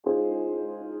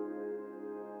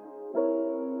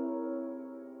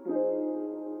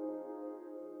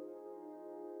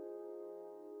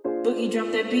Boogie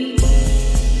drop that beat.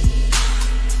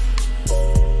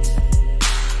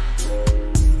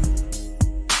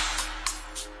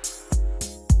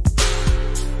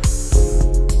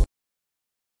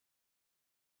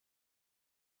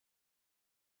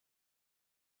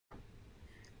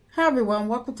 Hi everyone,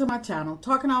 welcome to my channel,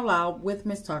 Talking Out Loud with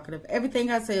Miss Talkative. Everything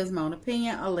I say is my own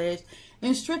opinion, alleged,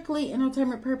 and strictly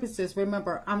entertainment purposes.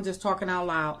 Remember, I'm just talking out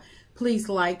loud. Please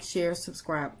like, share,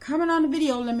 subscribe. Comment on the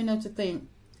video, let me know what you think.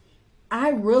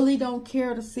 I really don't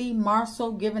care to see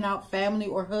Marcel giving out family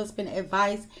or husband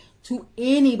advice to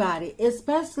anybody,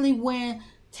 especially when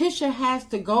Tisha has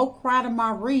to go cry to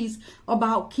Maurice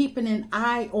about keeping an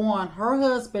eye on her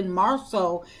husband,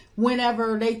 Marcel,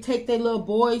 whenever they take their little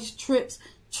boys' trips,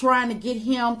 trying to get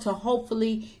him to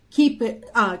hopefully keep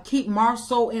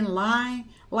Marcel in line,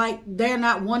 like they're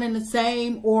not one and the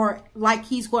same, or like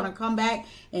he's going to come back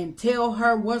and tell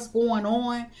her what's going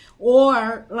on,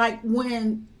 or like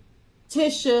when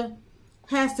Tisha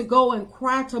has to go and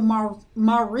cry to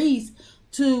Maurice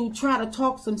to try to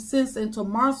talk some sense into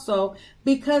Marcel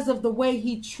because of the way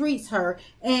he treats her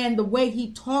and the way he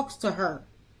talks to her.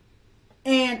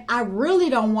 And I really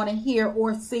don't want to hear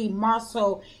or see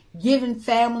Marcel giving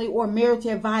family or marriage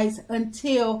advice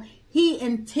until he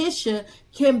and Tisha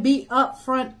can be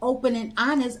upfront, open, and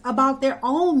honest about their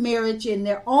own marriage and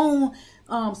their own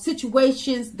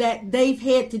situations that they've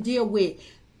had to deal with.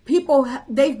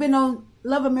 They've been on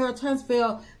Love and Marriage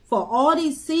Huntsville for all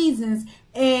these seasons,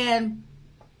 and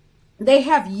they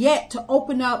have yet to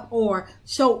open up or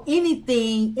show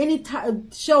anything,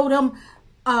 show them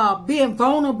being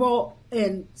vulnerable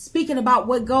and speaking about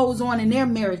what goes on in their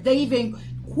marriage. They even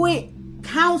quit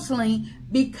counseling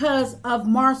because of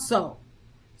Marcel.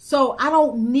 So I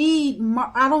don't need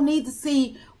to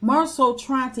see Marcel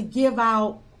trying to give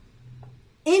out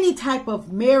any type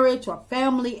of marriage or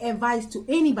family advice to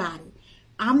anybody.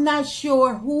 I'm not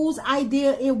sure whose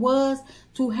idea it was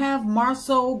to have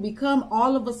Marcel become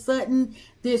all of a sudden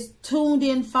this tuned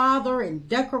in father and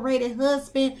decorated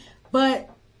husband,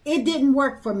 but it didn't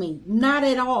work for me. Not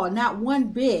at all. Not one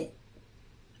bit.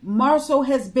 Marcel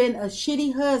has been a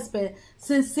shitty husband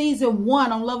since season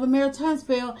 1 on Love and Marriage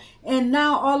Huntsville, and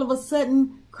now all of a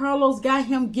sudden Carlos got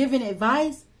him giving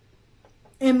advice.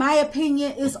 In my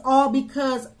opinion, it's all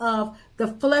because of the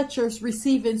Fletchers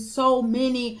receiving so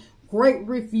many great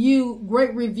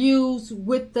reviews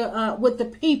with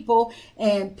the people,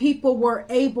 and people were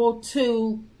able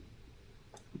to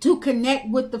connect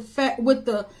with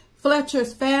the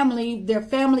Fletcher's family, their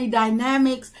family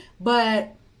dynamics.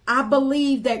 But I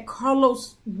believe that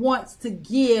Carlos wants to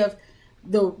give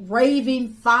the raving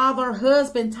father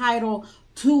husband title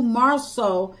to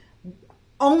Marcel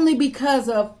only because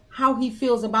of how he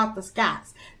feels about the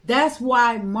Scotts. That's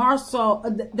why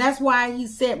he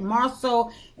said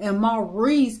Marcel and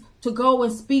Maurice to go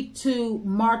and speak to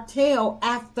Martell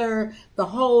after the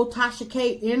whole Tasha K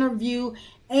interview,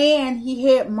 and he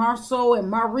had Marcel and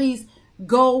Maurice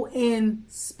go and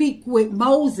speak with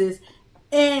Moses.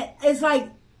 And it's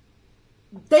like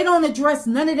they don't address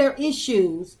none of their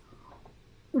issues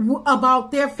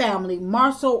about their family,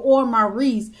 Marcel or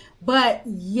Maurice, but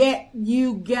yet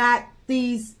you got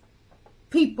these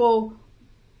people,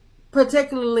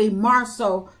 particularly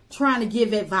Marcel, trying to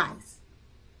give advice.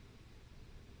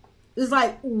 It's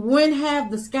like, when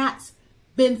have the Scotts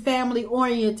been family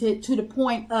oriented to the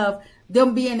point of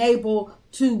them being able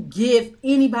to give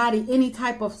anybody any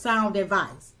type of sound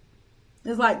advice?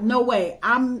 It's like, no way.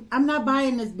 I'm not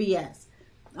buying this BS.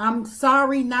 I'm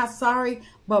sorry, not sorry,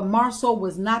 but Marcel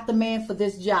was not the man for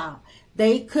this job.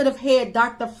 They could have had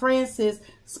Dr. Francis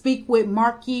speak with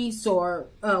Marquise or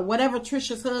whatever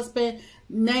Trisha's husband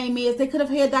name is. They could have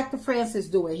had Dr. Francis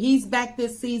do it. He's back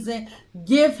this season.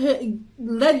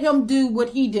 Let him do what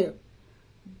he do.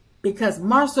 Because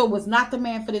Marcel was not the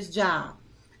man for this job.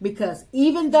 Because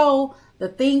even though the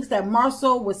things that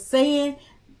Marcel was saying,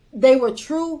 they were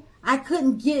true, I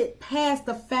couldn't get past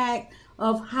the fact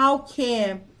of how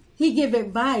can he give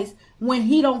advice when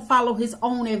he don't follow his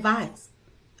own advice.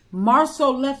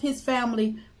 Marcel left his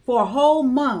family for a whole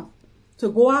month to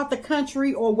go out the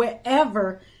country or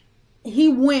wherever he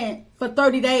went for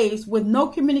 30 days with no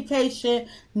communication,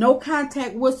 no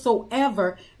contact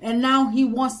whatsoever, and now he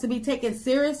wants to be taken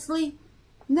seriously?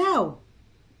 No.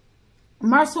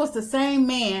 Marcel is the same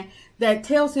man that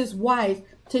tells his wife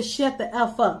to shut the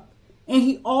F up. And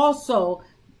he also,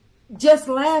 just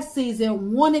last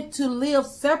season, wanted to live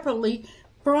separately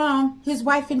from his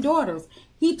wife and daughters.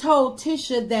 He told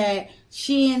Tisha that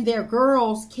she and their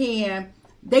girls can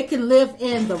live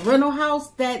in the rental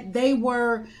house that they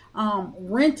were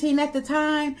renting at the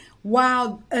time,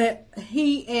 while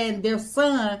he and their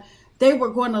son they were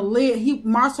going to live.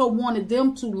 Marcel wanted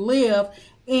them to live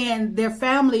in their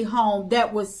family home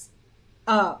that was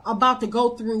about to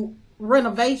go through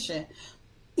renovation.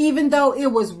 Even though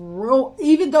it was rumored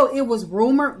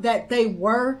that they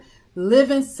were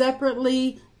living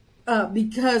separately,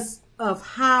 because of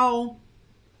how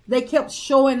they kept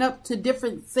showing up to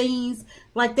different scenes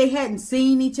like they hadn't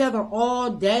seen each other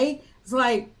all day. It's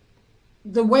like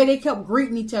the way they kept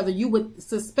greeting each other, you would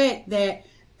suspect that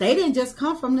they didn't just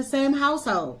come from the same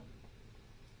household.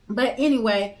 But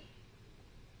anyway,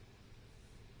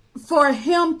 for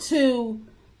him to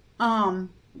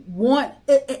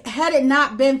had it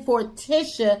not been for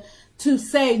Tisha to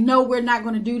say, no, we're not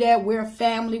going to do that, we're a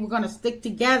family, we're going to stick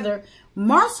together,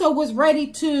 Marcel was ready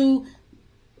to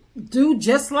do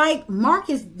just like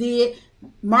Marcus did.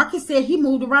 Marcus said he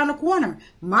moved around the corner.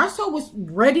 Marcel was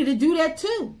ready to do that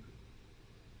too.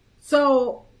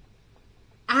 So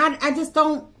I just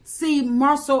don't see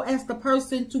Marcel as the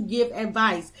person to give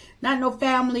advice. Not no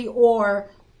family, or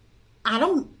I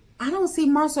don't see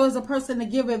Marcel as a person to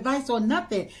give advice on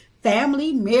nothing.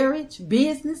 Family, marriage,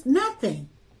 business, nothing.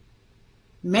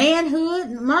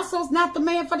 Manhood. Marcel's not the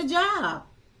man for the job.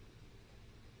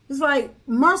 It's like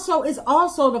Marcel is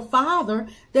also the father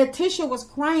that Tisha was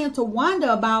crying to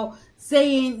Wanda about,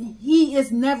 saying he is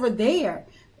never there.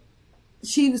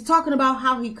 She was talking about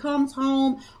how he comes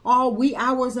home all wee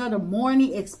hours of the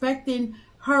morning expecting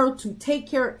her to take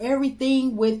care of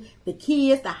everything with the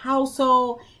kids, the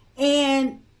household.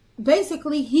 And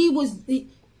basically he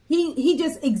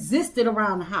just existed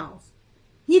around the house.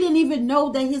 He didn't even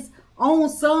know that his own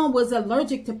son was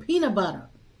allergic to peanut butter.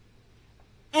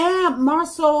 And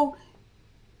Marcel,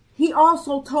 he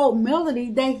also told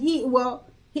Melody that he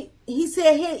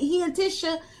said he and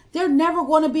Tisha, they're never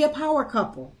going to be a power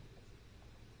couple.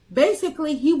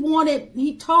 Basically, he wanted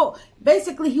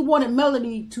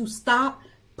Melody to stop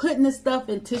putting the stuff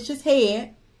in Tisha's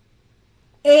head.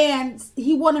 And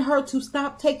he wanted her to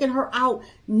stop taking her out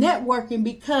networking,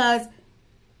 because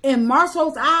in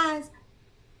Marcel's eyes,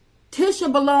 Tisha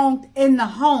belonged in the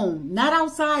home, not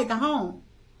outside the home.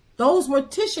 Those were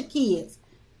Tisha kids,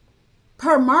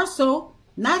 per Marcel,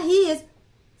 not his.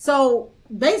 So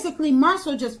basically,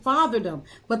 Marcel just fathered them,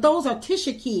 but those are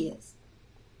Tisha kids.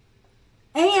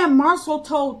 And Marcel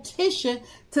told Tisha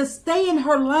to stay in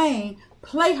her lane,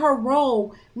 play her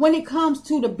role when it comes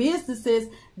to the businesses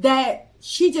that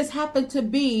she just happened to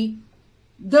be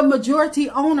the majority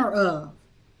owner of.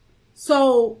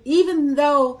 So even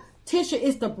though Tisha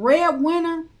is the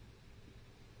breadwinner,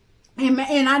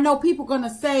 and I know people are going to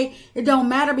say it don't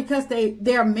matter because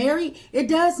they're married. It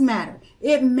does matter.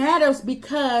 It matters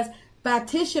because by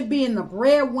Tisha being the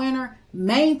breadwinner,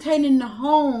 maintaining the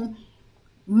home,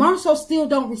 Marcel still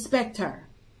don't respect her.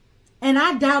 And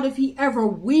I doubt if he ever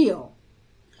will.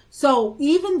 So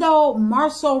even though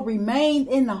Marcel remained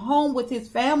in the home with his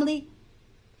family,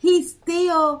 he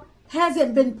still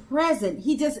hasn't been present.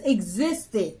 He just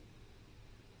existed.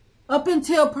 Up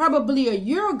until probably a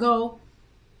year ago,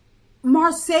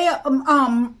 Marcel,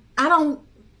 I don't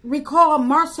recall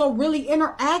Marcel really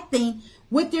interacting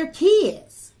with their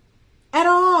kids at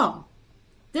all.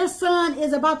 Their son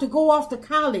is about to go off to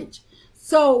college.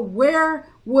 So where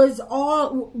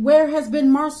has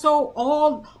been Marcel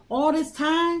all this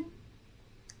time?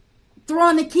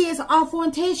 Throwing the kids off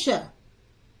on Tisha.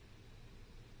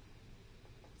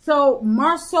 So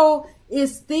Marcel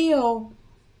is still,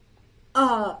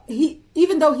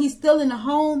 even though he's still in the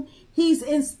home, he's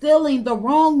instilling the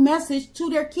wrong message to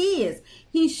their kids.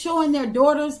 He's showing their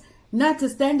daughters not to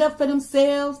stand up for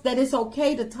themselves, that it's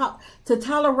okay to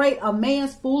tolerate a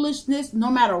man's foolishness no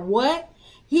matter what.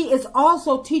 He is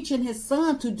also teaching his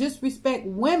son to disrespect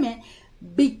women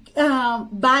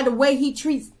by the way he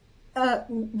treats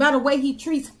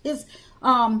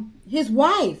his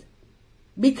wife.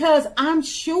 Because I'm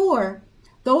sure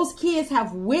those kids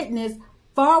have witnessed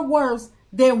far worse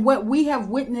than what we have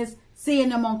witnessed seeing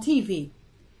them on TV.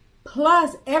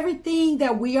 Plus, everything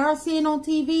that we are seeing on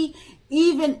TV,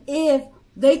 even if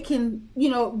they can,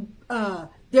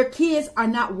 their kids are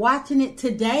not watching it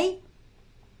today,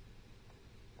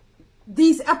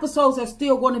 these episodes are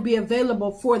still going to be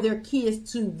available for their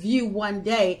kids to view one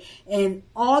day. And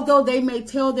although they may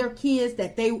tell their kids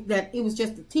that it was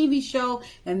just a TV show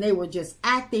and they were just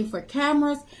acting for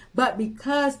cameras, but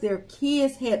because their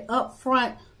kids had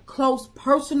upfront, close,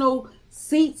 personal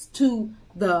seats to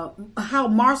how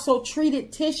Marcel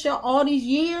treated Tisha all these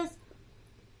years,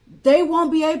 they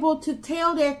won't be able to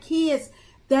tell their kids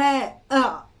that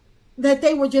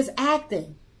they were just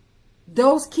acting.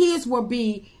 Those kids will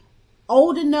be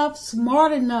old enough,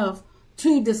 smart enough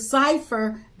to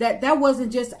decipher that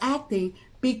wasn't just acting.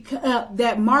 because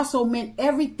that Marcel meant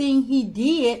everything he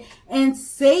did and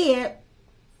said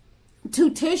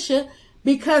to Tisha,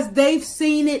 because they've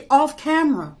seen it off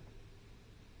camera.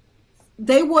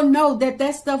 They will know that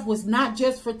that stuff was not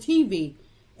just for TV.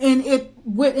 And it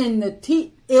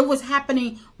was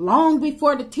happening long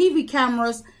before the TV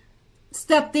cameras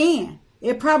stepped in.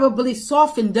 It probably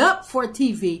softened up for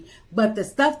TV. But the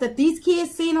stuff that these kids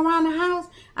seen around the house,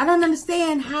 I don't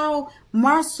understand how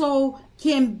Marcel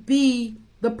can be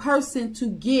the person to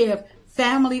give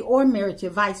family or marriage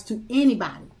advice to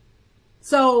anybody.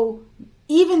 So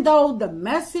even though the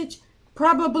message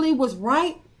probably was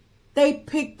right, they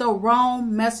picked the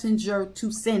wrong messenger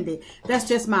to send it. That's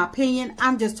just my opinion.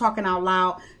 I'm just talking out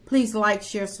loud. Please like,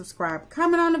 share, subscribe.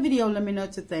 Comment on the video. Let me know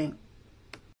what you think.